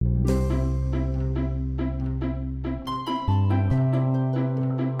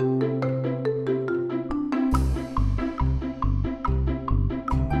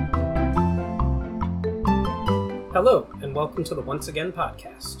Hello, and welcome to the Once Again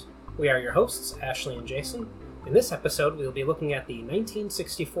podcast. We are your hosts, Ashley and Jason. In this episode, we will be looking at the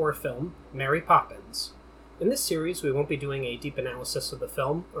 1964 film, Mary Poppins. In this series, we won't be doing a deep analysis of the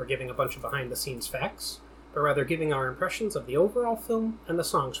film or giving a bunch of behind-the-scenes facts, but rather giving our impressions of the overall film and the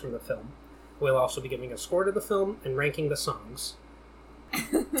songs from the film. We'll also be giving a score to the film and ranking the songs.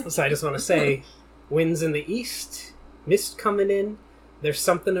 So I just want to say, winds in the east, mist coming in, there's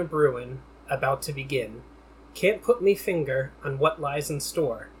something a-brewin', about to begin. Can't put me finger on what lies in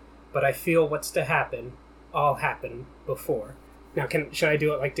store, but I feel what's to happen, all happened before. Now, should I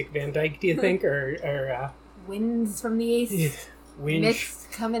do it like Dick Van Dyke, do you think, or winds from the east,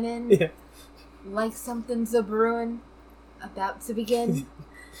 mist coming in, like something's a-brewin', about to begin.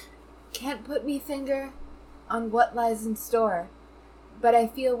 Can't put me finger on what lies in store, but I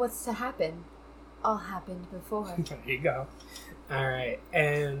feel what's to happen, all happened before. There you go. Alright,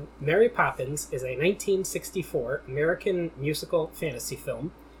 and Mary Poppins is a 1964 American musical fantasy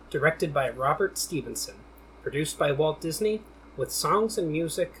film directed by Robert Stevenson, produced by Walt Disney, with songs and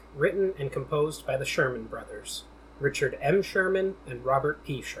music written and composed by the Sherman Brothers, Richard M. Sherman and Robert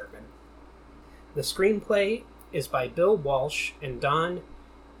P. Sherman. The screenplay is by Bill Walsh and Don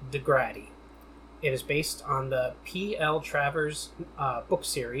DeGrady. It is based on the P. L. Travers book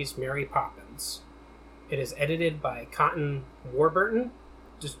series Mary Poppins. It is edited by Cotton Warburton.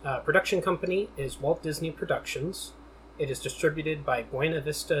 Production company is Walt Disney Productions. It is distributed by Buena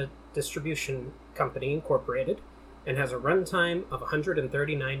Vista Distribution Company, Incorporated, and has a runtime of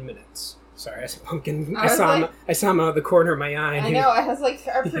 139 minutes. Sorry, I was pumpkin. I saw him out of the corner of my eye. I know, I was like,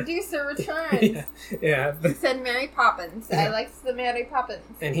 our producer returns. Yeah. He said Mary Poppins. I liked the Mary Poppins.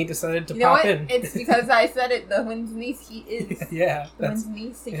 And he decided to you know pop what? in. It's because I said it. The wind's niece he is. Yeah. The wind's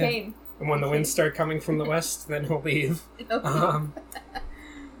niece he came. And when the winds start coming from the west, then he'll leave. The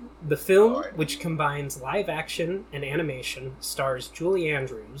film, which combines live action and animation, stars Julie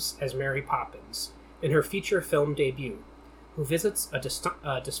Andrews as Mary Poppins in her feature film debut, who visits a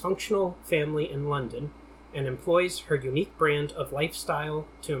dysfunctional family in London and employs her unique brand of lifestyle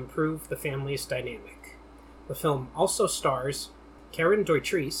to improve the family's dynamic. The film also stars Karen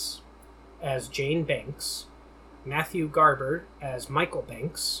Dotrice as Jane Banks, Matthew Garber as Michael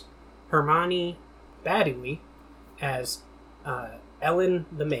Banks, Hermione Baddeley as Ellen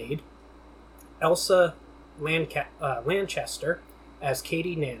the Maid, Elsa Lanchester as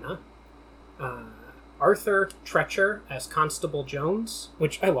Katie Nana, Arthur Treacher as Constable Jones,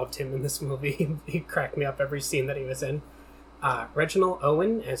 which I loved him in this movie. He cracked me up every scene that he was in. Reginald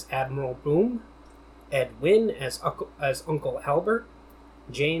Owen as Admiral Boom, Ed Wynn as Uncle Albert,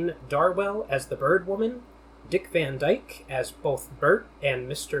 Jane Darwell as the Bird Woman, Dick Van Dyke as both Bert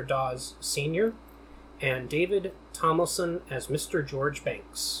and Mr. Dawes Sr., and David Tomlinson as Mr. George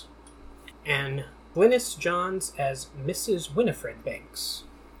Banks, and Glynis Johns as Mrs. Winifred Banks.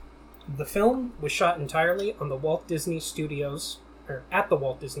 The film was shot entirely on the Walt Disney Studios, or at the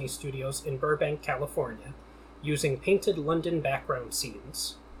Walt Disney Studios in Burbank, California, using painted London background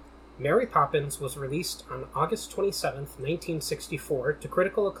scenes. Mary Poppins was released on August 27, 1964, to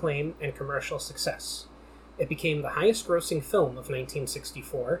critical acclaim and commercial success. It became the highest-grossing film of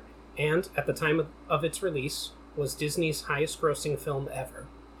 1964, and, at the time of its release, was Disney's highest-grossing film ever.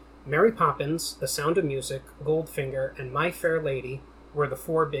 Mary Poppins, The Sound of Music, Goldfinger, and My Fair Lady were the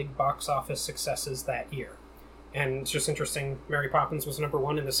four big box office successes that year. And it's just interesting, Mary Poppins was number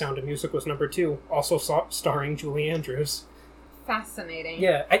 1 and The Sound of Music was number 2, also starring Julie Andrews. Fascinating.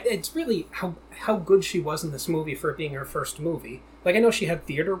 Yeah, it's really how good she was in this movie for it being her first movie. Like, I know she had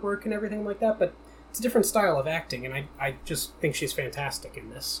theater work and everything like that, but it's a different style of acting, and I just think she's fantastic in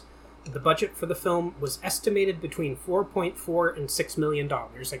this. The budget for the film was estimated between $4.4 and $6 million.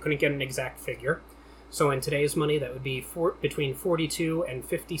 I couldn't get an exact figure. So in today's money, that would be between $42 and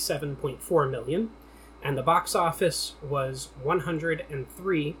 $57.4 million. And the box office was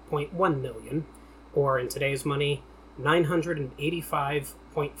 $103.1 million, or in today's money,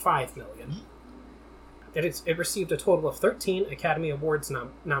 $985.5 million. It received a total of 13 Academy Awards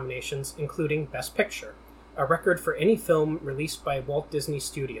nominations, including Best Picture, a record for any film released by Walt Disney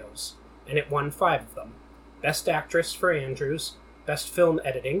Studios, and it won 5 of them. Best Actress for Andrews, Best Film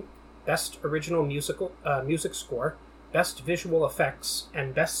Editing, Best Original Music Score, Best Visual Effects,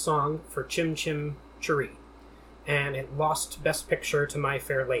 and Best Song for Chim Chim Cheree. And it lost Best Picture to My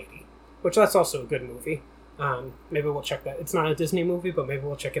Fair Lady, which that's also a good movie. Maybe we'll check that. It's not a Disney movie, but maybe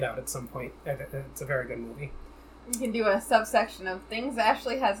we'll check it out at some point. It's a very good movie. You can do a subsection of things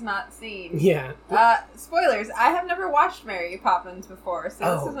Ashley has not seen. Yeah. Spoilers. I have never watched Mary Poppins before,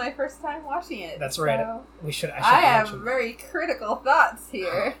 so this is my first time watching it. That's right. So I have very critical thoughts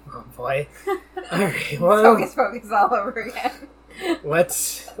here. Oh boy. All right. Well, focus all over again.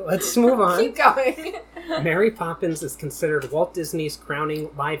 Let's move on. Keep going. Mary Poppins is considered Walt Disney's crowning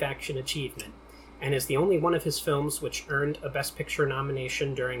live-action achievement, and is the only one of his films which earned a Best Picture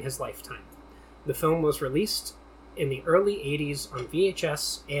nomination during his lifetime. The film was released in the early 80s on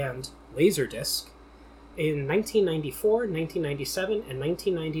VHS and Laserdisc in 1994, 1997, and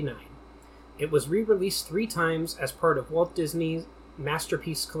 1999. It was re-released 3 times as part of Walt Disney's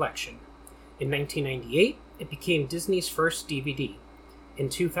Masterpiece Collection. In 1998, it became Disney's first DVD. In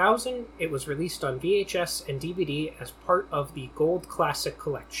 2000, it was released on VHS and DVD as part of the Gold Classic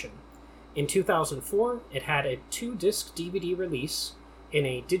Collection. In 2004, it had a 2-disc DVD release in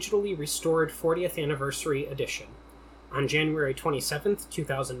a digitally restored 40th Anniversary edition. On January 27th,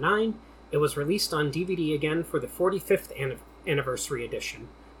 2009, it was released on DVD again for the 45th Anniversary edition,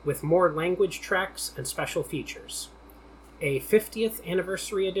 with more language tracks and special features. A 50th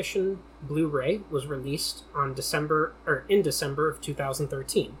Anniversary Edition Blu-ray was released in December of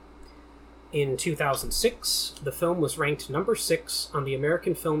 2013. In 2006, the film was ranked number 6 on the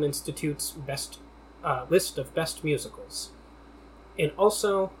American Film Institute's list of best musicals. It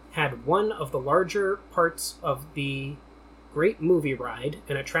also had one of the larger parts of the Great Movie Ride,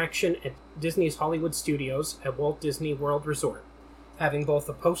 an attraction at Disney's Hollywood Studios at Walt Disney World Resort, having both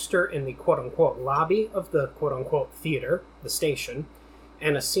a poster in the quote-unquote lobby of the quote-unquote theater, the station,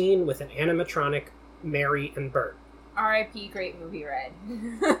 and a scene with an animatronic Mary and Bert. R.I.P. Great Movie Ride.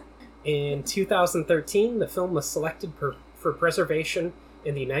 In 2013, the film was selected for preservation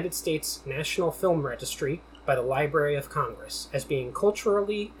in the United States National Film Registry by the Library of Congress as being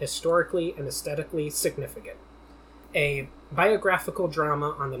culturally, historically, and aesthetically significant. A biographical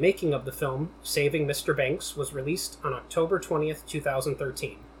drama on the making of the film, Saving Mr. Banks, was released on October 20th,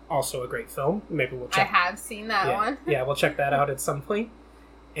 2013. Also a great film. Maybe we'll check. I have seen that one. Yeah, we'll check that out at some point.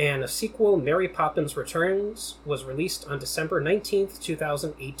 And a sequel, Mary Poppins Returns, was released on December 19th,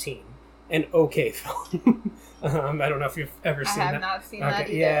 2018. An okay film. I don't know if you've ever seen that. I have not seen that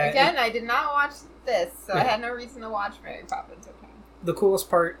either. Yeah, again, I did not watch this, so I had no reason to watch Mary Poppins Returns. The coolest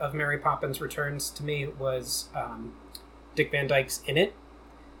part of Mary Poppins Returns to me was Dick Van Dyke's in it,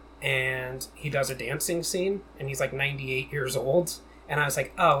 and he does a dancing scene, and he's like 98 years old, and I was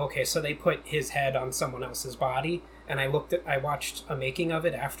like, oh, okay, so they put his head on someone else's body, and I watched a making of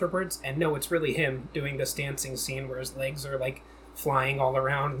it afterwards, and no, it's really him doing this dancing scene where his legs are like flying all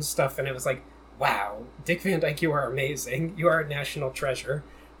around and stuff, and it was like, wow, Dick Van Dyke, you are amazing. You are a national treasure.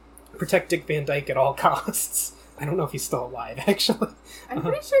 Protect Dick Van Dyke at all costs. I don't know if he's still alive, actually. I'm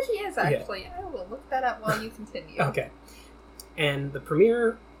pretty sure he is, actually. Yeah. I will look that up while you continue. Okay. And the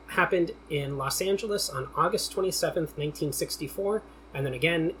premiere happened in Los Angeles on August 27th, 1964, and then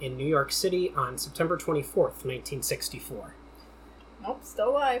again in New York City on September 24th, 1964. Nope,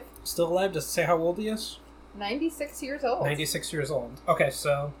 still alive. Still alive? Does it say how old he is? 96 years old. 96 years old. Okay,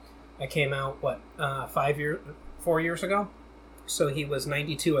 so that came out, 4 years ago? So he was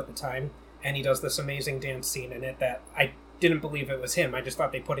 92 at the time, and he does this amazing dance scene in it that I didn't believe it was him. I just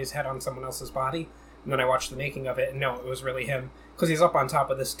thought they put his head on someone else's body, and then I watched the making of it, and no, it was really him. Because he's up on top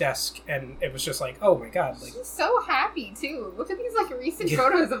of this desk, and it was just like, oh my god. Like, he's so happy, too. Look at these recent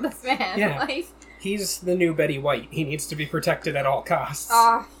photos of this man. Yeah. He's the new Betty White. He needs to be protected at all costs.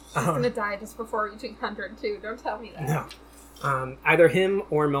 He's gonna die just before reaching 100, too. Don't tell me that. No. Either him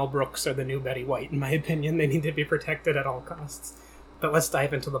or Mel Brooks are the new Betty White, in my opinion. They need to be protected at all costs. But let's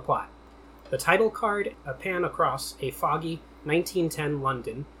dive into the plot. The title card, a pan across a foggy 1910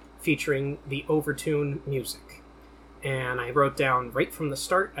 London, featuring the overtune music. And I wrote down, right from the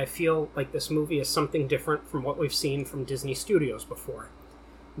start, I feel like this movie is something different from what we've seen from Disney Studios before.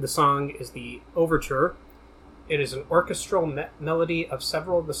 The song is the Overture. It is an orchestral melody of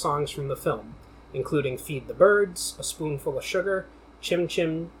several of the songs from the film, including Feed the Birds, A Spoonful of Sugar, Chim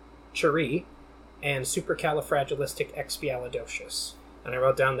Chim Cheree, and Supercalifragilisticexpialidocious. And I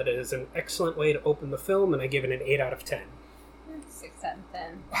wrote down that it is an excellent way to open the film, and I give it an 8 out of 10. 6 out of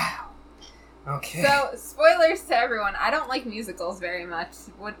 10. Wow. Okay. So, spoilers to everyone. I don't like musicals very much.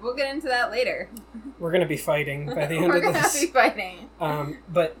 We'll get into that later. We're going to be fighting by the end of this. We're going to be fighting.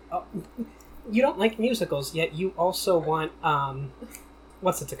 But you don't like musicals, yet you also want,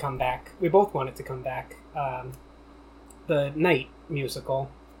 what's it to come back? We both want it to come back. The Night musical.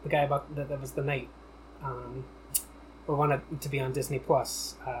 The guy that was the Night. We wanted it to be on Disney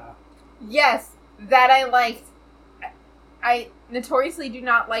Plus. Yes, that I liked. I notoriously do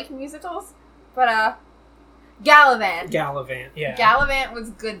not like musicals, but Gallivant. Yeah. Gallivant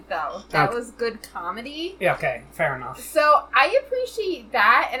was good, though. That was good comedy. Yeah, okay. Fair enough. So, I appreciate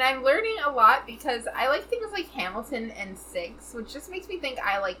that, and I'm learning a lot because I like things like Hamilton and Six, which just makes me think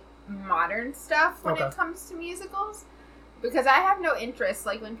I like modern stuff when it comes to musicals. Because I have no interest.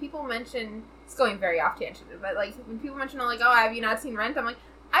 Like, when people mention... It's going very off tangent, but, like, when people mention, like, oh, have you not seen Rent? I'm like,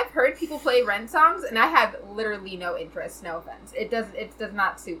 I've heard people play Rent songs, and I have literally no interest. No offense. It does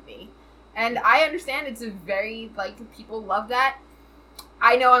not suit me. And I understand it's a very, like, people love that.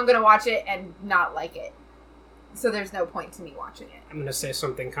 I know I'm going to watch it and not like it. So there's no point to me watching it. I'm going to say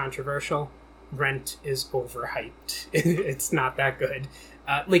something controversial. Rent is overhyped. It's not that good.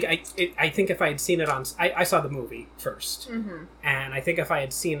 I think if I had seen it on... I saw the movie first. Mm-hmm. And I think if I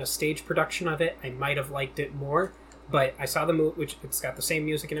had seen a stage production of it, I might have liked it more. But I saw the movie, which it's got the same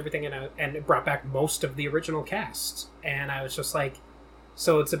music and everything, and it brought back most of the original cast. And I was just like...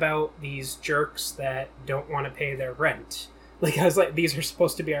 So it's about these jerks that don't want to pay their rent. Like, I was like, these are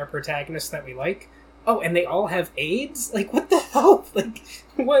supposed to be our protagonists that we like. Oh, and they all have AIDS? Like, what the hell? Like,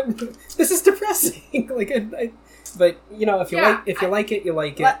 what? This is depressing. Like, but you know, if you like it, you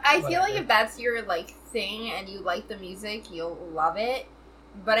like it. But I feel like if that's your like thing and you like the music, you'll love it.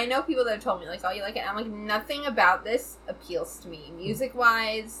 But I know people that have told me like, oh, you like it. I'm like, nothing about this appeals to me, music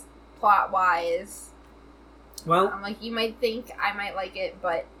wise, plot wise. Well, I'm like, you might think I might like it,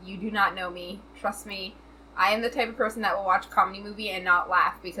 but you do not know me. Trust me. I am the type of person that will watch a comedy movie and not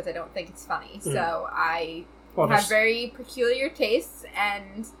laugh because I don't think it's funny. Mm. So I have very peculiar tastes,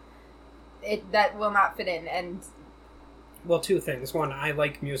 and that will not fit in. And well, two things. One, I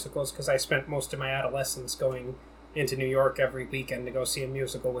like musicals because I spent most of my adolescence going into New York every weekend to go see a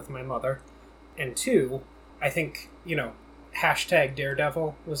musical with my mother. And two, I think, you know, hashtag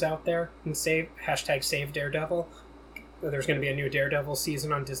Daredevil was out there and hashtag Save Daredevil. There's going to be a new Daredevil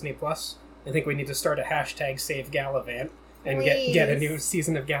season on Disney+. I think we need to start a hashtag Save Gallivant and get a new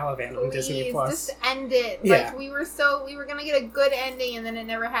season of Gallivant on Disney+. Just end it. Yeah. Like we were going to get a good ending and then it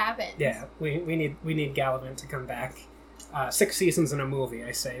never happened. Yeah, we need Gallivant to come back. 6 seasons in a movie,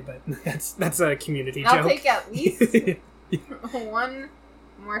 I say, but that's a community joke. I'll take at least one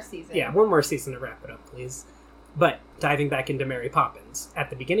more season. Yeah, one more season to wrap it up, please. But, diving back into Mary Poppins, at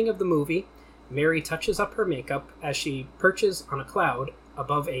the beginning of the movie, Mary touches up her makeup as she perches on a cloud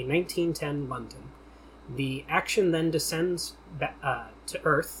above a 1910 London. The action then descends to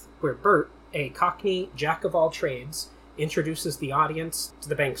Earth, where Bert, a Cockney jack-of-all-trades, introduces the audience to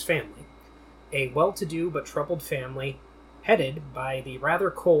the Banks family, a well-to-do but troubled family headed by the rather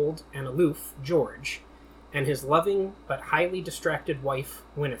cold and aloof George, and his loving but highly distracted wife,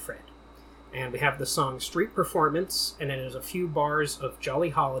 Winifred. And we have the song Street Performance, and it is a few bars of Jolly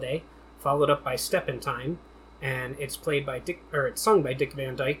Holiday, followed up by Step in Time, and it's sung by Dick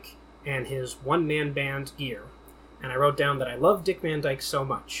Van Dyke and his one-man band Gear. And I wrote down that I love Dick Van Dyke so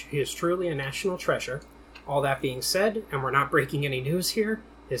much. He is truly a national treasure. All that being said, and we're not breaking any news here,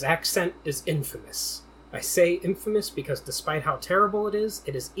 his accent is infamous. I say infamous because despite how terrible it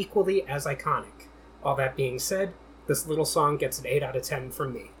is equally as iconic. All that being said, this little song gets an 8 out of 10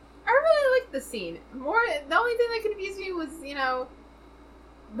 from me. I really liked the scene. The only thing that confused me was, you know,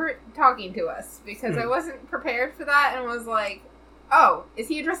 Bert talking to us, because I wasn't prepared for that and was like, oh, is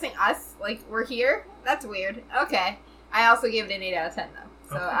he addressing us? Like, we're here? That's weird. Okay. I also gave it an 8 out of 10,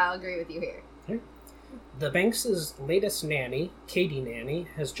 though, so I'll agree with you here. Okay. The Banks' latest nanny, Katie Nanny,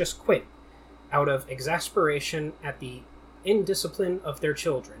 has just quit out of exasperation at the indiscipline of their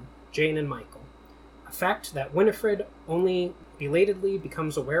children, Jane and Michael. A fact that Winifred only belatedly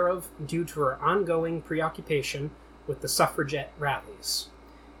becomes aware of due to her ongoing preoccupation with the suffragette rallies.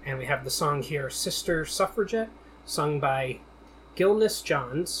 And we have the song here, Sister Suffragette, sung by Gilnis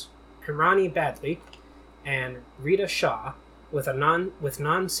Johns, Hirani Badley, and Rita Shaw, with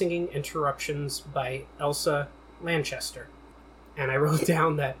non-singing interruptions by Elsa Lanchester. And I wrote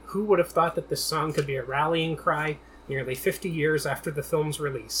down that who would have thought that this song could be a rallying cry nearly 50 years after the film's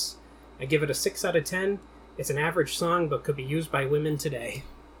release. I give it a 6 out of 10. It's an average song, but could be used by women today.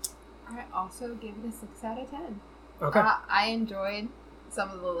 I also gave it a 6 out of 10. Okay. I enjoyed some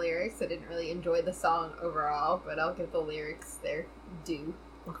of the lyrics. I didn't really enjoy the song overall, but I'll give the lyrics their due.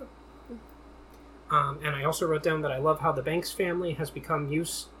 Okay. And I also wrote down that I love how the Banks family has become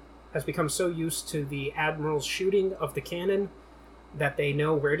so used to the Admiral's shooting of the cannon that they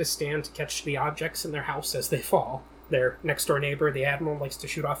know where to stand to catch the objects in their house as they fall. Their next-door neighbor, the Admiral, likes to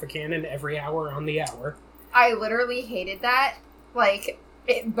shoot off a cannon every hour on the hour. I literally hated that. Like,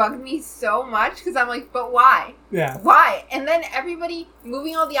 it bugged me so much, because I'm like, but why? Yeah. Why? And then everybody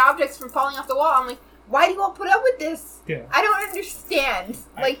moving all the objects from falling off the wall, I'm like, why do you all put up with this? Yeah. I don't understand.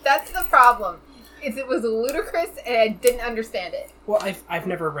 Like, that's the problem. It was ludicrous, and I didn't understand it. Well, I've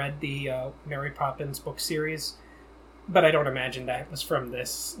never read the Mary Poppins book series, but I don't imagine that was from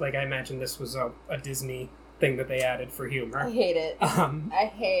this. Like, I imagine this was a Disney thing that they added for humor. I hate it.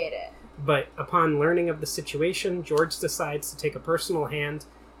 I hate it. But upon learning of the situation, George decides to take a personal hand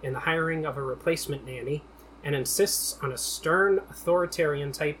in the hiring of a replacement nanny and insists on a stern,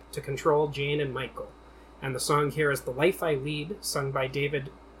 authoritarian type to control Jane and Michael. And the song here is The Life I Lead, sung by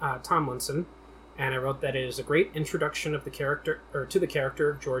David Tomlinson. And I wrote that it is a great introduction of the character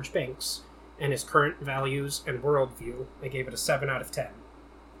of George Banks and his current values and worldview. I gave it a 7 out of 10.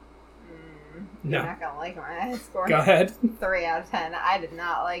 No. You're not going to like my score. Go ahead. 3 out of 10. I did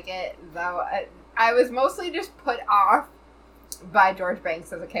not like it, though. I was mostly just put off by George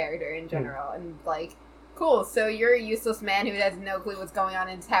Banks as a character in general. And, like, cool, so you're a useless man who has no clue what's going on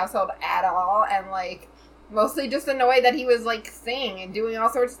in his household at all. And, like, mostly just annoyed that he was, like, singing and doing all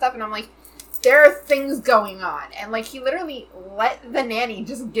sorts of stuff. And I'm like, there are things going on. And, like, he literally let the nanny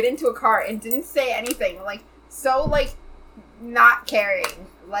just get into a car and didn't say anything. Like, so, like, not caring.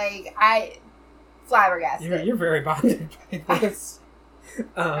 Like, flabbergasted. You're very bothered by this.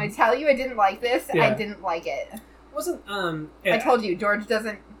 I tell you I didn't like this. Yeah. I didn't like it. Wasn't, I told you, George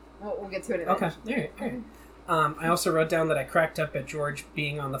doesn't... We'll get to it in a minute. Okay, all right. I also wrote down that I cracked up at George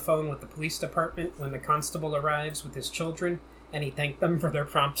being on the phone with the police department when the constable arrives with his children, and he thanked them for their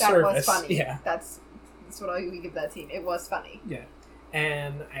prompt service. That was funny. Yeah. That's what I'll give that scene. It was funny. Yeah.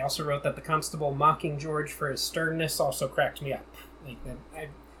 And I also wrote that the constable mocking George for his sternness also cracked me up. Like,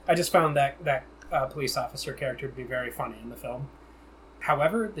 I just found that police officer character to be very funny in the film.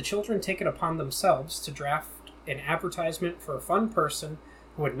 However, the children take it upon themselves to draft an advertisement for a fun person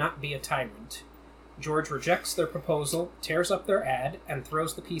who would not be a tyrant. George rejects their proposal, tears up their ad, and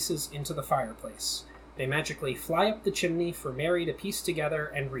throws the pieces into the fireplace. They magically fly up the chimney for Mary to piece together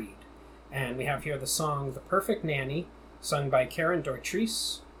and read. And we have here the song The Perfect Nanny, sung by Karen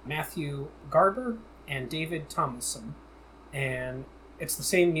Dotrice, Matthew Garber, and David Tomlinson. And it's the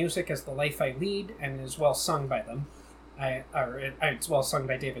same music as The Life I Lead, and is well sung by them. It's well sung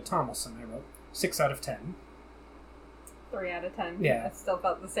by David Tomlinson, I wrote. 6 out of 10. 3 out of 10. Yeah. I still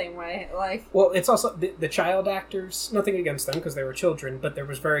felt the same way. Like, well, it's also the child actors, nothing against them because they were children, but there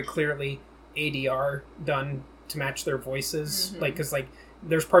was very clearly ADR done to match their voices. Mm-hmm. Like, because, like,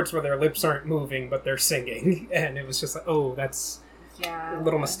 there's parts where their lips aren't moving, but they're singing. And it was just like, oh, that's a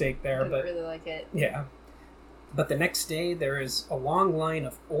little mistake there. I didn't really like it. Yeah. But the next day, there is a long line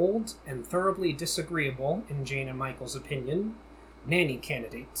of old and thoroughly disagreeable, in Jane and Michael's opinion, nanny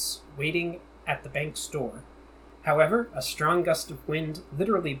candidates waiting at the bank's door. However, a strong gust of wind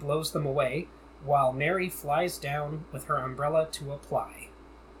literally blows them away, while Mary flies down with her umbrella to apply.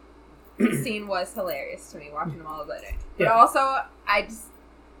 The scene was hilarious to me, watching them all later. But also,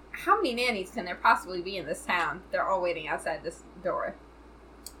 how many nannies can there possibly be in this town? They're all waiting outside this door.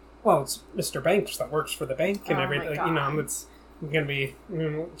 Well, it's Mr. Banks that works for the bank and everything. You know, it's going to be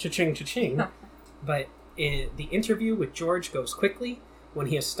cha-ching, cha-ching. But the interview with George goes quickly when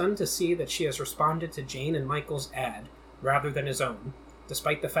he is stunned to see that she has responded to Jane and Michael's ad rather than his own,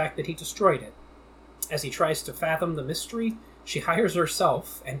 despite the fact that he destroyed it. As he tries to fathom the mystery, she hires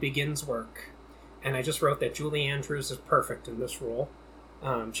herself and begins work. And I just wrote that Julie Andrews is perfect in this role.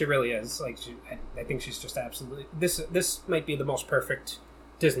 She really is. Like, I think she's just absolutely... This might be the most perfect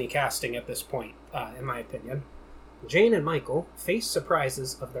Disney casting at this point, in my opinion. Jane and Michael face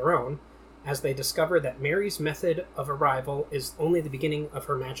surprises of their own as they discover that Mary's method of arrival is only the beginning of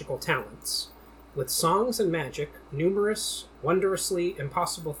her magical talents. With songs and magic, numerous, wondrously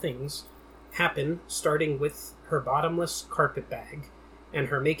impossible things happen, starting with her bottomless carpet bag, and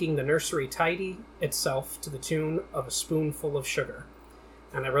her making the nursery tidy itself to the tune of a spoonful of sugar.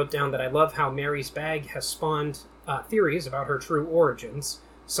 And I wrote down that I love how Mary's bag has spawned theories about her true origins.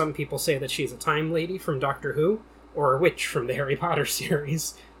 Some people say that she's a time lady from Doctor Who, or a witch from the Harry Potter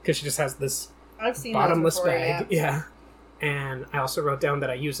series, because she just has this bottomless bag. Yeah. And I also wrote down that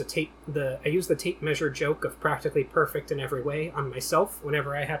I use the tape measure joke of practically perfect in every way on myself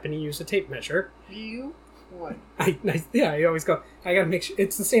whenever I happen to use a tape measure. You would. I always go, I gotta make sure.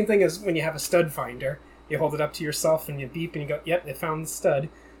 It's the same thing as when you have a stud finder. You hold it up to yourself and you beep and you go, yep, it found the stud.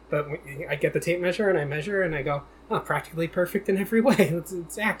 But I get the tape measure and I measure and I go, oh, practically perfect in every way.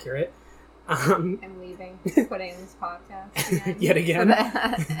 It's accurate. I'm leaving, quitting this podcast again. Yet again.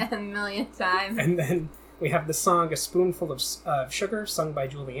 A millionth time. And then we have the song A Spoonful of Sugar, sung by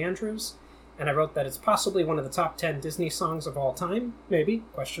Julie Andrews. And I wrote that it's possibly one of the top 10 Disney songs of all time. Maybe, ?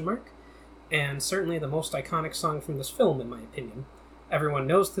 And certainly the most iconic song from this film, in my opinion. Everyone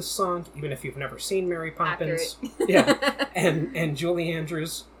knows this song, even if you've never seen Mary Poppins. Accurate. Yeah. And Julie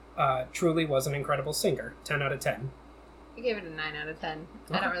Andrews truly was an incredible singer. 10 out of 10. I gave it a 9 out of 10.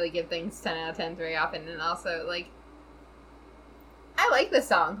 Okay. I don't really give things 10 out of 10 very often, and also, like, I like the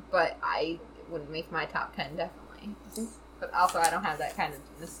song, but I wouldn't make my top 10, definitely. But also, I don't have that kind of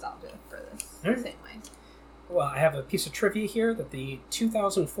nostalgia for this the same way. Well, I have a piece of trivia here that the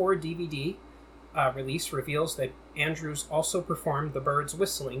 2004 DVD release reveals that Andrews also performed the Byrds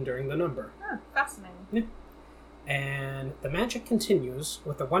whistling during the number. Oh, fascinating. Yeah. And the magic continues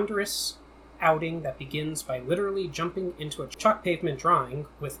with a wondrous outing that begins by literally jumping into a chalk pavement drawing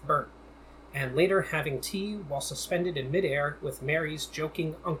with Bert, and later having tea while suspended in midair with Mary's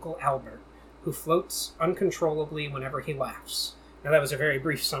joking Uncle Albert, who floats uncontrollably whenever he laughs. Now, that was a very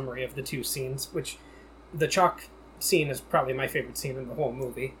brief summary of the two scenes, which the chalk scene is probably my favorite scene in the whole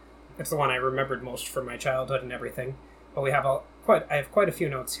movie. It's the one I remembered most from my childhood and everything. But I have quite a few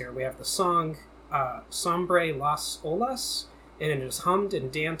notes here. We have the song Sombre Las Olas, and it is hummed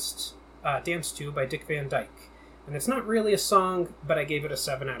and danced to by Dick Van Dyke. And it's not really a song, but I gave it a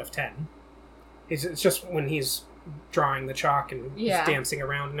 7 out of 10. It's just when he's drawing the chalk and he's dancing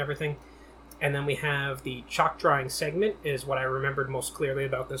around and everything. And then we have the chalk drawing segment is what I remembered most clearly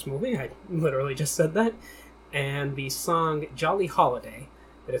about this movie. I literally just said that. And the song Jolly Holiday,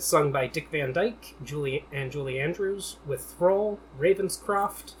 that is sung by Dick Van Dyke, Julie Andrews, with Thrall,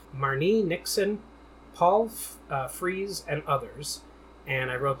 Ravenscroft, Marnie Nixon, Paul Frees, and others.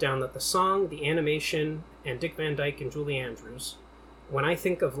 And I wrote down that the song, the animation, and Dick Van Dyke and Julie Andrews. When I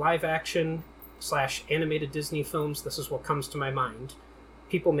think of live action / animated Disney films, this is what comes to my mind.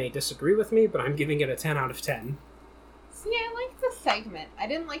 People may disagree with me, but I'm giving it a 10 out of 10. See, I like the segment. I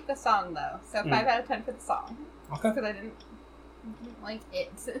didn't like the song, though. So 5 out of 10 for the song. Okay. Because I didn't like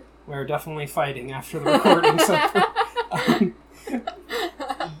it. We're definitely fighting after the recording.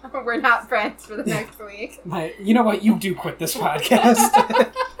 We're not friends for the next week. You know what? You do quit this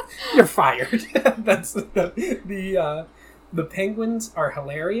podcast. You're fired. That's the penguins are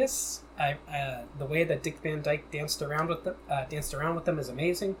hilarious. The way that Dick Van Dyke danced around with them is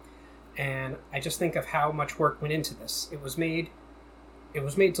amazing, and I just think of how much work went into this. It was made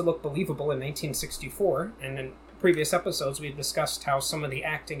to look believable in 1964, and in previous episodes we had discussed how some of the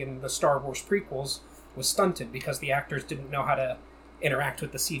acting in the Star Wars prequels was stunted because the actors didn't know how to interact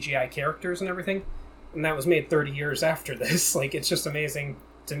with the CGI characters and everything, and that was made 30 years after this. Like, it's just amazing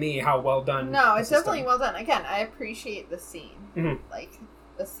to me how well done. No, it's definitely well done. Again, I appreciate the scene. Mm-hmm. Like,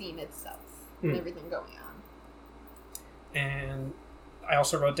 the scene itself and everything going on. And I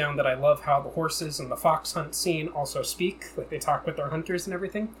also wrote down that I love how the horses and the fox hunt scene also speak, like they talk with their hunters and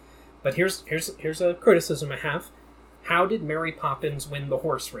everything. But here's a criticism I have. How did Mary Poppins win the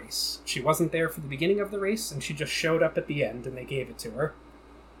horse race? She wasn't there for the beginning of the race, and she just showed up at the end, and they gave it to her.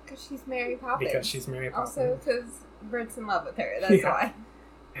 Because she's Mary Poppins. Because she's Mary Poppins. Also, because Bert's in love with her. That's why.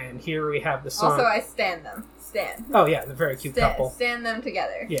 And here we have the song. Also, I stan them. Stan. Oh, yeah, the very cute couple. Stan them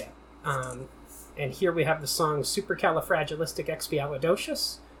together. Yeah. And here we have the song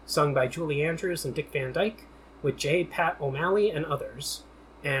Supercalifragilisticexpialidocious, sung by Julie Andrews and Dick Van Dyke, with J. Pat O'Malley and others.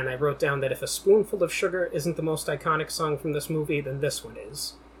 And I wrote down that if A Spoonful of Sugar isn't the most iconic song from this movie, then this one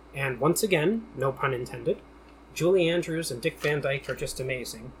is. And once again, no pun intended, Julie Andrews and Dick Van Dyke are just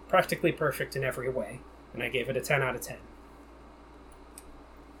amazing, practically perfect in every way. And I gave it a 10 out of 10.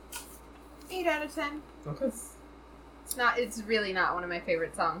 8 out of 10. Okay. It's really not one of my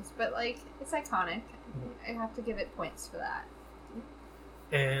favorite songs, but, like, it's iconic. I have to give it points for that.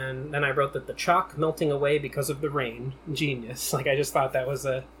 And then I wrote that the chalk melting away because of the rain, genius. Like, I just thought that was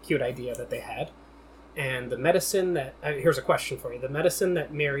a cute idea that they had. And the medicine that... here's a question for you. The medicine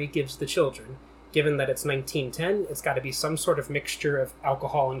that Mary gives the children, given that it's 1910, it's got to be some sort of mixture of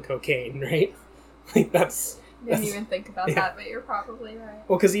alcohol and cocaine, right? Like, that's... Didn't even think about that, but you're probably right.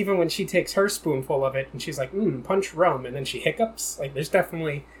 Well, because even when she takes her spoonful of it and she's like, punch rum, and then she hiccups, like, there's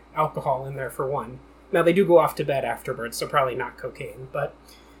definitely alcohol in there for one. Now, they do go off to bed afterwards, so probably not cocaine, but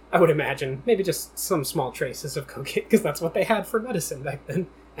I would imagine maybe just some small traces of cocaine, because that's what they had for medicine back then.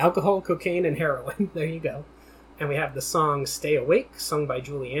 Alcohol, cocaine, and heroin. There you go. And we have the song Stay Awake, sung by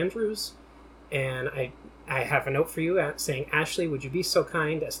Julie Andrews, and I have a note for you saying, Ashley, would you be so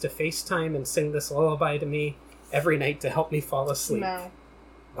kind as to FaceTime and sing this lullaby to me every night to help me fall asleep? No.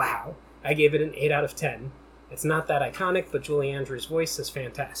 Wow. I gave it an 8 out of 10. It's not that iconic, but Julie Andrews' voice is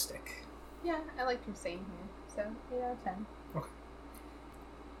fantastic. Yeah, I liked her singing here, so 8 out of 10. Okay.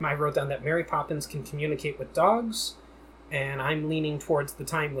 I wrote down that Mary Poppins can communicate with dogs, and I'm leaning towards the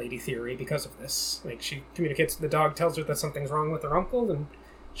Time Lady theory because of this. Like, she communicates with the dog, tells her that something's wrong with her uncle, and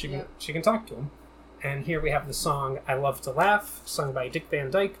she can talk to him. And here we have the song I Love to Laugh, sung by Dick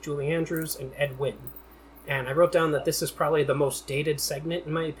Van Dyke, Julie Andrews, and Ed Wynn. And I wrote down that this is probably the most dated segment,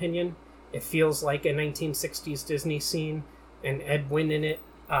 in my opinion. It feels like a 1960s Disney scene, and Ed Wynn in it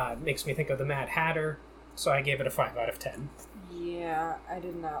makes me think of the Mad Hatter, so I gave it a 5 out of 10. Yeah, I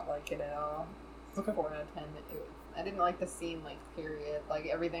did not like it at all. Okay. 4 out of 10. I didn't like the scene, period.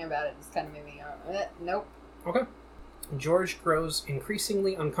 Everything about it just kind of made me go, nope. Okay. George grows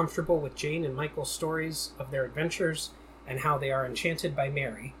increasingly uncomfortable with Jane and Michael's stories of their adventures and how they are enchanted by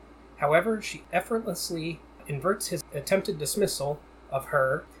Mary. However, she effortlessly inverts his attempted dismissal of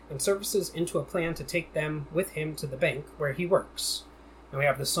her and surfaces into a plan to take them with him to the bank where he works. And we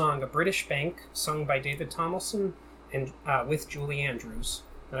have the song A British Bank, sung by David Tomlinson and with Julie Andrews.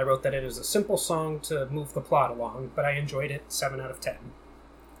 And I wrote that it is a simple song to move the plot along, but I enjoyed it. 7 out of 10.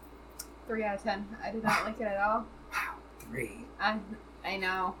 3 out of 10. I did not like it at all. Wow, 3. I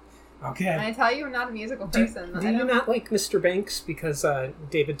know. Okay. And I tell you, I'm not a musical person. Do you not like Mr. Banks because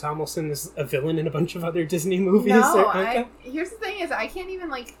David Tomlinson is a villain in a bunch of other Disney movies? No, okay. Here's the thing is, I can't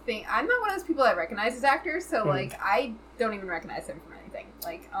even, think... I'm not one of those people that recognizes actors, so, I don't even recognize him from anything,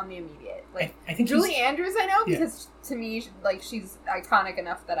 on the immediate. I think Julie Andrews I know, because to me, she's iconic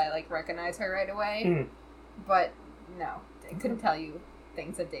enough that I, recognize her right away. Mm. But, no. I couldn't tell you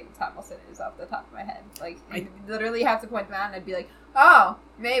things that David Tomlinson is off the top of my head. I literally have to point them out, and I'd be like, oh,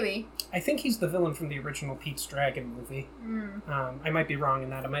 maybe. I think he's the villain from the original Pete's Dragon movie. Mm. I might be wrong in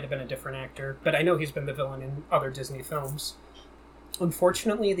that. It might have been a different actor, but I know he's been the villain in other Disney films.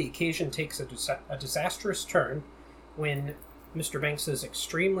 Unfortunately, the occasion takes a disastrous turn when Mr. Banks's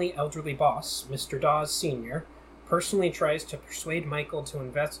extremely elderly boss, Mr. Dawes Sr., personally tries to persuade Michael to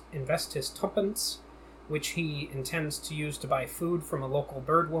invest his tuppence, which he intends to use to buy food from a local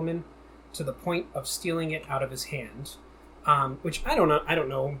bird woman, to the point of stealing it out of his hand. Which I don't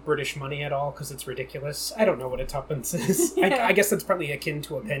know British money at all because it's ridiculous. I don't know what a tuppence is. I guess it's probably akin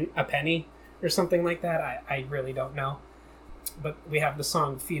to a penny or something like that. I really don't know. But we have the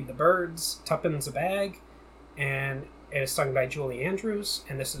song Feed the Birds, Tuppence a Bag, and it is sung by Julie Andrews,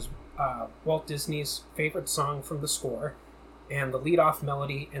 and this is Walt Disney's favorite song from the score, and the lead-off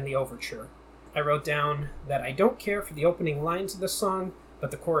melody in the overture. I wrote down that I don't care for the opening lines of the song,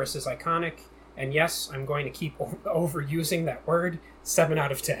 but the chorus is iconic, and yes, I'm going to keep overusing that word. 7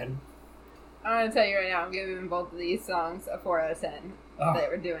 out of 10. I'm going to tell you right now, I'm giving both of these songs a 4 out of 10 that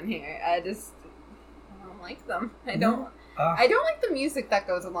we're doing here. I don't like them. I don't like the music that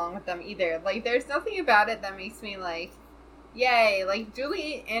goes along with them either. There's nothing about it that makes me yay.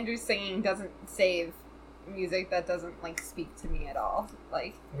 Julie Andrews singing doesn't save music that doesn't speak to me at all.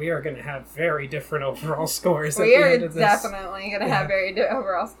 We are going to have very different overall scores at the end end of this. Definitely going to have very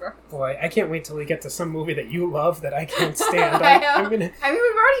overall scores. Boy, I can't wait till we get to some movie that you love that I can't stand. I mean, we've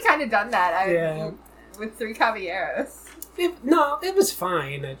already kind of done that. With Three Caballeros. It was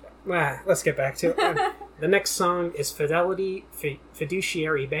fine. Let's get back to it. The next song is Fidelity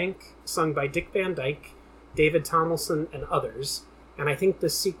Fiduciary Bank, sung by Dick Van Dyke, David Tomlinson, and others. And I think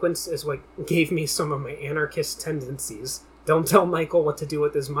this sequence is what gave me some of my anarchist tendencies. Don't tell Michael what to do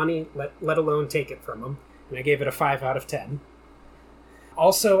with his money, let alone take it from him. And I gave it a 5 out of 10.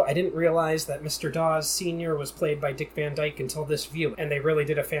 Also, I didn't realize that Mr. Dawes Sr. was played by Dick Van Dyke until this view, and they really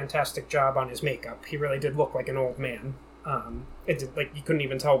did a fantastic job on his makeup. He really did look like an old man. It did, you couldn't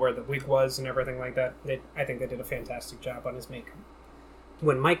even tell where the wig was and everything like that. I think they did a fantastic job on his makeup.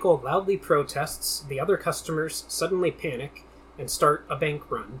 When Michael loudly protests, the other customers suddenly panic and start a bank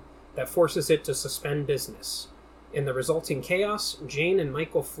run that forces it to suspend business. In the resulting chaos, Jane and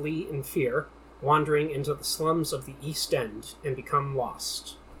Michael flee in fear, wandering into the slums of the East End and become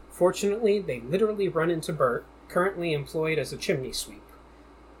lost. Fortunately, they literally run into Bert, currently employed as a chimney sweep.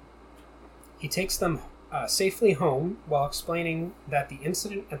 He takes them safely home while explaining that the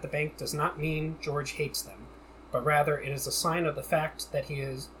incident at the bank does not mean George hates them, but rather it is a sign of the fact that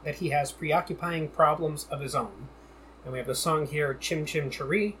he has preoccupying problems of his own. And we have the song here, Chim Chim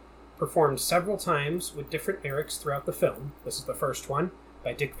Cheree, performed several times with different lyrics throughout the film. This is the first one,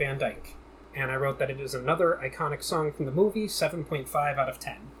 by Dick Van Dyke. And I wrote that it is another iconic song from the movie, 7.5 out of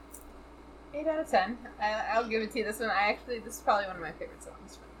 10. 8 out of 10. I'll give it to you. This is probably one of my favorite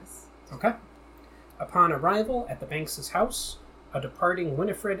songs from this. Okay. Upon arrival at the Banks' house, a departing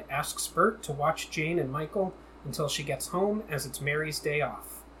Winifred asks Bert to watch Jane and Michael until she gets home, as it's Mary's day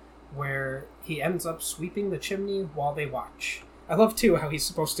off, where he ends up sweeping the chimney while they watch. I love, too, how he's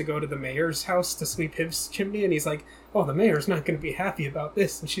supposed to go to the mayor's house to sweep his chimney, and he's like, oh, the mayor's not going to be happy about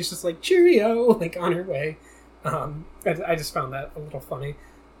this. And she's just like, cheerio, on her way. I just found that a little funny.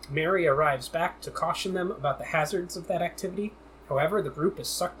 Mary arrives back to caution them about the hazards of that activity. However, the group is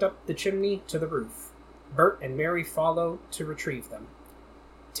sucked up the chimney to the roof. Bert and Mary follow to retrieve them.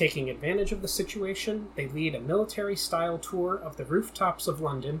 Taking advantage of the situation, they lead a military-style tour of the rooftops of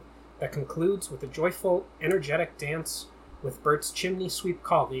London that concludes with a joyful, energetic dance with Bert's chimney sweep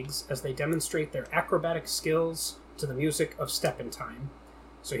colleagues as they demonstrate their acrobatic skills to the music of Step in Time.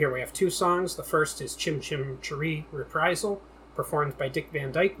 So here we have two songs. The first is Chim Chim Cheree Reprisal, performed by Dick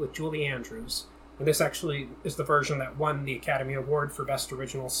Van Dyke with Julie Andrews. And this actually is the version that won the Academy Award for Best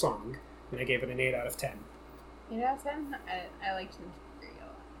Original Song, and I gave it an 8 out of 10. 8 out of 10? I like Chim Chim Cheree a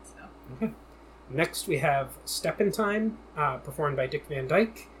lot, so... Okay. Next we have Step in Time, performed by Dick Van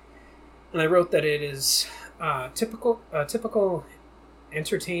Dyke. And I wrote that it is a typical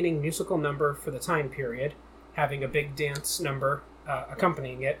entertaining musical number for the time period, having a big dance number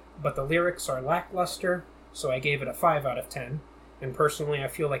accompanying it, but the lyrics are lackluster, so I gave it a 5 out of 10. And personally, I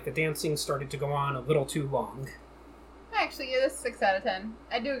feel like the dancing started to go on a little too long. I actually give this 6 out of 10.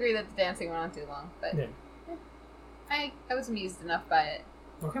 I do agree that the dancing went on too long, but yeah. I was amused enough by it.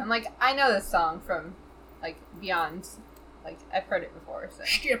 Okay. And, I know this song from, beyond. I've heard it before, so...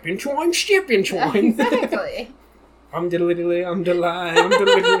 Step in twine, step in twine. Exactly. I'm diddly, I'm delight, I'm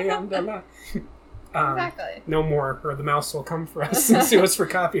diddly, I'm delight. Exactly. No more, or the mouse will come for us and sue us for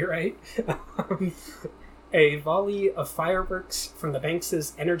copyright. A volley of fireworks from the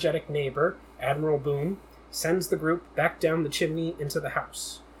Banks' energetic neighbor, Admiral Boom, sends the group back down the chimney into the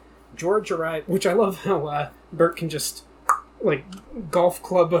house. George arrives, which I love how Bert can just golf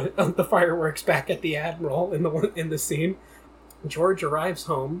club the fireworks back at the Admiral in the scene. George arrives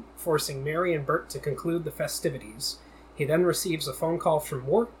home, forcing Mary and Bert to conclude the festivities. He then receives a phone call from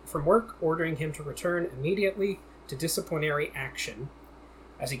work ordering him to return immediately to disciplinary action.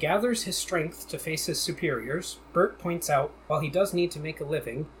 As he gathers his strength to face his superiors, Bert points out, while he does need to make a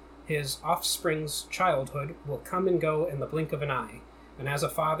living, his offspring's childhood will come and go in the blink of an eye, and as a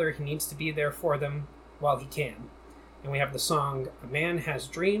father he needs to be there for them while he can. And we have the song A Man Has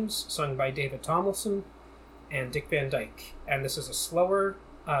Dreams, sung by David Tomlinson and Dick Van Dyke. And this is a slower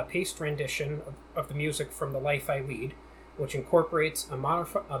paced rendition of the music from The Life I Lead, which incorporates a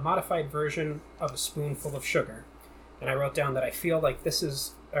modified version of A Spoonful of Sugar. And I wrote down that I feel that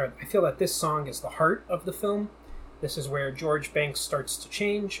this song is the heart of the film. This is where George Banks starts to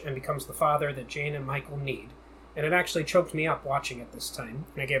change and becomes the father that Jane and Michael need. And it actually choked me up watching it this time,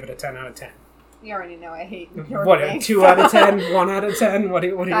 and I gave it a 10 out of 10. You already know I hate George What, Banks. 2 out of 10? 1 out of 10? What do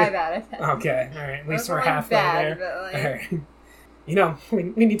you... 5 out of 10. Okay, alright, at least Those we're weren't halfway bad, there. but Alright. You know, we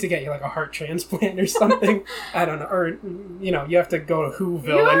need to get you a heart transplant or something. I don't know. Or, you have to go to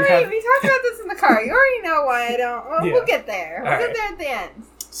Whoville and have... We talked about this in the car. You already know why I don't... Well, Yeah. We'll get there. We'll get there at the end.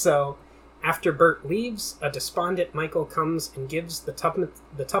 So, after Bert leaves, a despondent Michael comes and gives the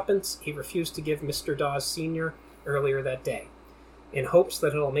tuppence he refused to give Mr. Dawes Sr. earlier that day, in hopes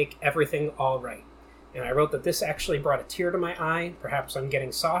that it'll make everything all right. And I wrote that this actually brought a tear to my eye. Perhaps I'm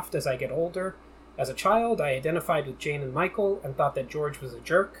getting soft as I get older. As a child, I identified with Jane and Michael and thought that George was a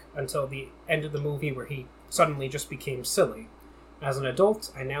jerk until the end of the movie where he suddenly just became silly. As an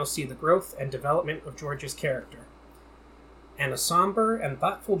adult, I now see the growth and development of George's character. And a somber and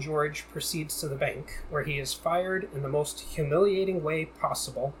thoughtful George proceeds to the bank, where he is fired in the most humiliating way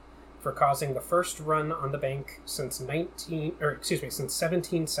possible for causing the first run on the bank since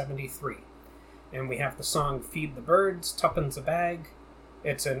 1773. And we have the song Feed the Birds, Tuppence a Bag.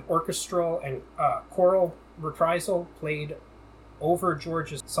 It's an orchestral and choral reprisal played over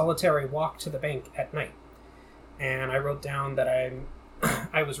George's solitary walk to the bank at night. And I wrote down that I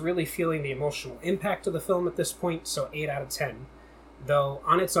was really feeling the emotional impact of the film at this point, so 8 out of 10. Though,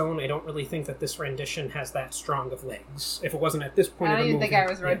 on its own, I don't really think that this rendition has that strong of legs. If it wasn't at this point I of the movie... don't even think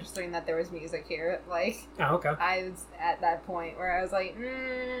I was registering that there was music here. Oh, okay. I was at that point where I was like,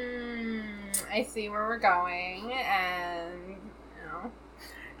 I see where we're going, and,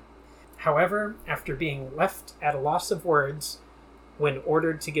 However, after being left at a loss of words when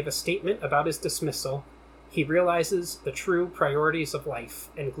ordered to give a statement about his dismissal, he realizes the true priorities of life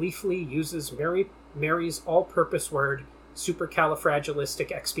and gleefully uses Mary's all-purpose word,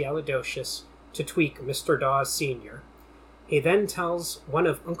 supercalifragilisticexpialidocious, to tweak Mr. Dawes Sr. He then tells one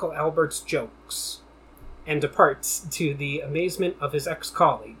of Uncle Albert's jokes and departs to the amazement of his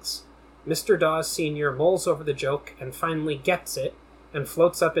ex-colleagues. Mr. Dawes Sr. mulls over the joke and finally gets it and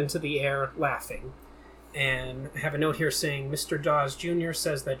floats up into the air laughing. And I have a note here saying Mr. Dawes Jr.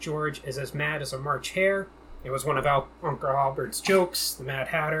 says that George is as mad as a March hare. It was one of Uncle Albert's jokes, the Mad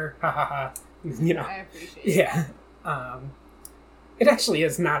Hatter, ha ha ha. I appreciate it. Yeah. It actually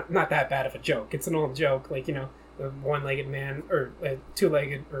is not that bad of a joke. It's an old joke, the one-legged man, or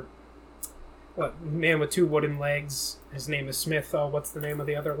two-legged, or man with two wooden legs. His name is Smith. Oh, what's the name of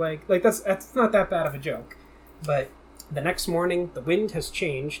the other leg? That's not that bad of a joke. But The next morning, the wind has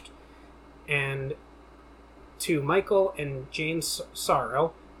changed, and to Michael and Jane's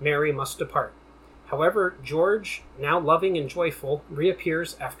sorrow, Mary must depart. However, George, now loving and joyful,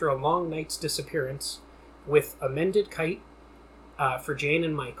 reappears after a long night's disappearance with a mended kite for Jane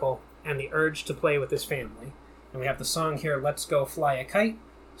and Michael, and the urge to play with his family. And we have the song here, Let's Go Fly a Kite,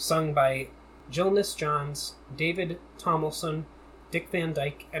 sung by Gilnis Johns, David Tomlinson, Dick Van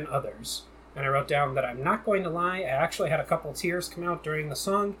Dyke, and others. And I wrote down that I'm not going to lie, I actually had a couple tears come out during the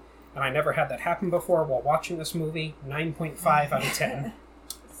song, and I never had that happen before while watching this movie. 9.5 out of 10.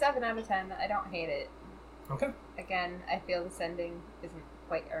 7 out of 10. I don't hate it. Okay. Again, I feel this ending isn't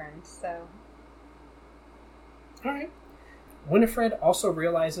quite earned, so... Alright. Winifred also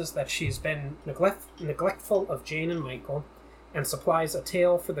realizes that she's been neglectful of Jane and Michael, and supplies a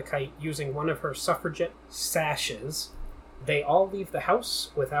tail for the kite using one of her suffragette sashes. They all leave the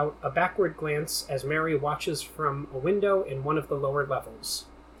house without a backward glance as Mary watches from a window in one of the lower levels.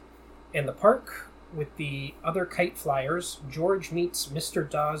 In the park, with the other kite flyers, George meets Mr.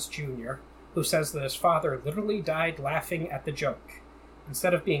 Dawes Jr., who says that his father literally died laughing at the joke.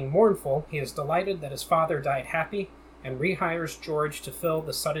 Instead of being mournful, he is delighted that his father died happy, and rehires George to fill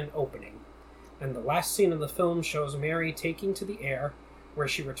the sudden opening. And the last scene of the film shows Mary taking to the air, where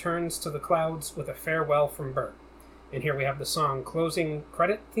she returns to the clouds with a farewell from Bert. And here we have the song closing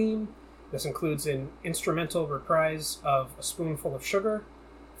credit theme. This includes an instrumental reprise of A Spoonful of Sugar,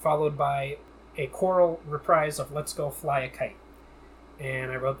 followed by a choral reprise of Let's Go Fly a Kite.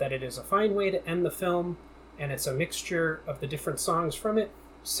 And I wrote that it is a fine way to end the film, and it's a mixture of the different songs from it.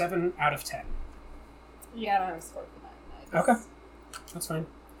 7 out of 10. Yeah, I don't have a score for that. Okay. That's fine.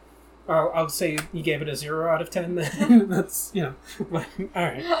 I'll say you gave it a 0 out of 10 then. That's,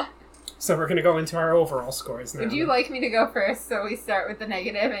 alright. So we're going to go into our overall scores now. Would you like me to go first so we start with the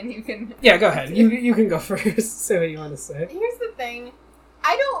negative and you can... Yeah, go ahead. You can go first. Say what you want to say. Here's the thing.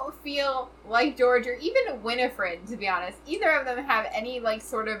 I don't feel like George or even Winifred, to be honest. Either of them have any,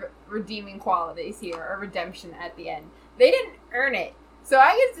 sort of redeeming qualities here or redemption at the end. They didn't earn it. So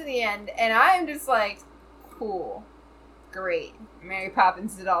I get to the end and I am just like, cool. Great. Mary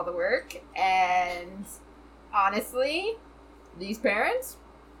Poppins did all the work, and honestly, these parents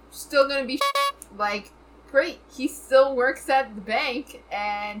still gonna be great. He still works at the bank,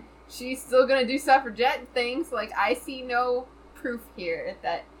 and she's still gonna do suffragette things. I see no proof here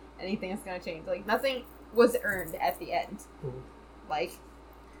that anything is gonna change. Nothing was earned at the end.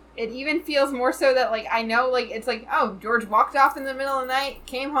 It even feels more so that, I know, it's oh, George walked off in the middle of the night,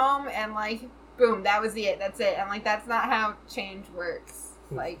 came home, and, boom, that was it. That's it. And, that's not how change works.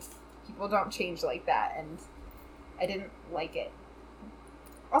 People don't change like that, and I didn't like it.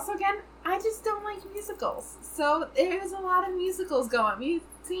 Also, again, I just don't like musicals. So, there's a lot of musicals going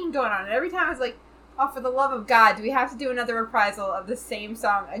on. And every time I was like, oh, for the love of God, do we have to do another reprisal of the same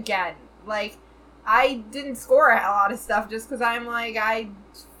song again? I didn't score a lot of stuff just because I'm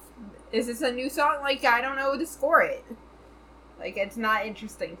is this a new song? I don't know to score it. It's not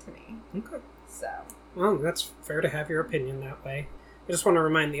interesting to me. Okay. So. Well, that's fair to have your opinion that way. I just want to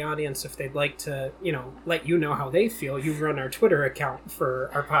remind the audience, if they'd like to, let you know how they feel, you run our Twitter account for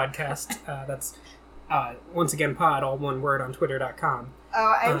our podcast. That's, once again, pod, all one word, on twitter.com.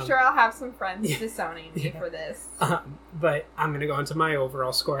 Oh, I'm sure I'll have some friends disowning me for this. But I'm going to go into my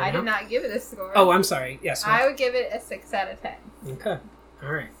overall score now. I did not give it a score. Oh, I'm sorry. Yes. I would give it a 6 out of 10. Okay.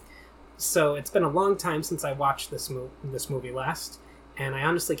 All right. So it's been a long time since I watched this movie last, and I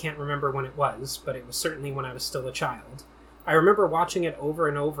honestly can't remember when it was, but it was certainly when I was still a child. I remember watching it over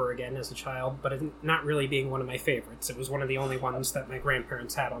and over again as a child, but it not really being one of my favorites. It was one of the only ones that my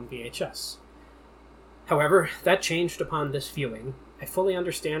grandparents had on VHS. However, that changed upon this viewing. I fully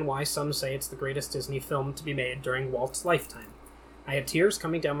understand why some say it's the greatest Disney film to be made during Walt's lifetime. I had tears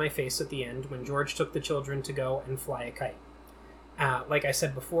coming down my face at the end when George took the children to go and fly a kite. Like I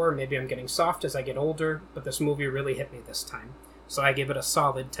said before, maybe I'm getting soft as I get older, but this movie really hit me this time. So I give it a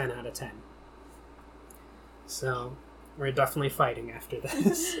solid 10 out of 10. So, we're definitely fighting after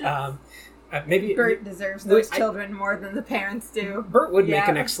this. Maybe Bert deserves those children more than the parents do. Bert would make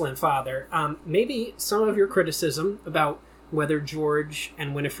an excellent father. Maybe some of your criticism about whether George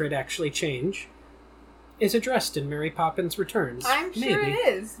and Winifred actually change is addressed in Mary Poppins Returns. I'm sure it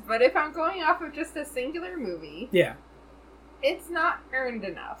is, but if I'm going off of just a singular movie... Yeah. It's not earned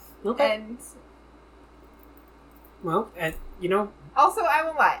enough. Okay. And... Well, Also, I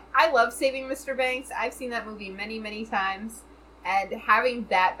won't lie. I love Saving Mr. Banks. I've seen that movie many, many times. And having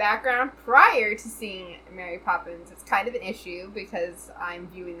that background prior to seeing Mary Poppins is kind of an issue because I'm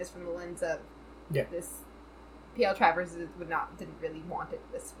viewing this from the lens of this... P.L. Travers didn't really want it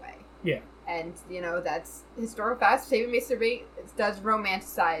this way. Yeah. And, that's historical facts. Saving Mr. Banks does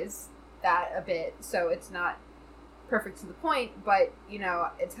romanticize that a bit, so it's not perfect to the point, but,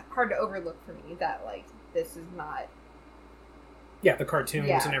 it's hard to overlook for me that, this is not... Yeah, the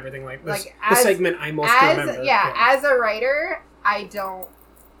cartoons and everything like this. The segment I most remember. Yeah, as a writer, I don't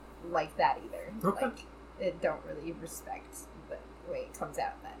like that either. Okay. It don't really respect the way it comes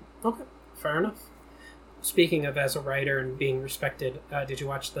out then. Okay, fair enough. Speaking of as a writer and being respected, did you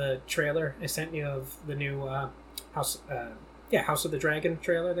watch the trailer I sent you of the new House of the Dragon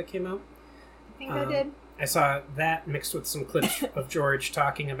trailer that came out? I think I did. I saw that mixed with some clips of George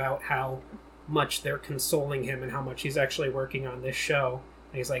talking about how much they're consoling him and how much he's actually working on this show.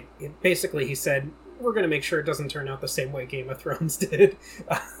 And he's like, basically he said, we're going to make sure it doesn't turn out the same way Game of Thrones did.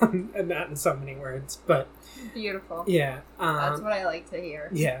 And not in so many words, but... Beautiful. Yeah. That's what I like to hear.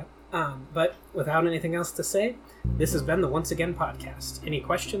 Yeah. But without anything else to say, this has been the Once Again Podcast. Any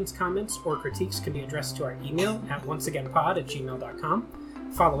questions, comments, or critiques can be addressed to our email at onceagainpod@gmail.com.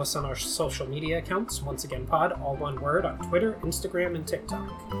 Follow us on our social media accounts, Once Again Pod, all one word, on Twitter, Instagram, and TikTok.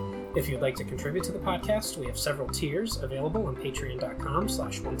 If you'd like to contribute to the podcast, we have several tiers available on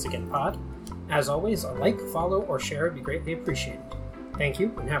patreon.com/onceagainpod. As always, a like, follow, or share would be greatly appreciated. Thank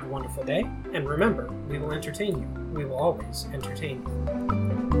you, and have a wonderful day. And remember, we will entertain you. We will always entertain you.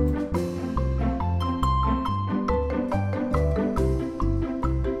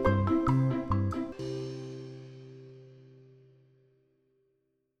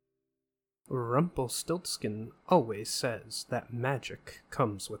 Rumpelstiltskin always says that magic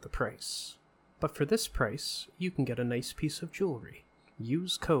comes with a price. But for this price, you can get a nice piece of jewelry.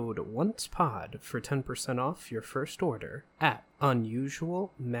 Use code ONCEPOD for 10% off your first order at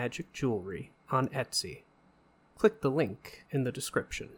Unusual Magic Jewelry on Etsy. Click the link in the description.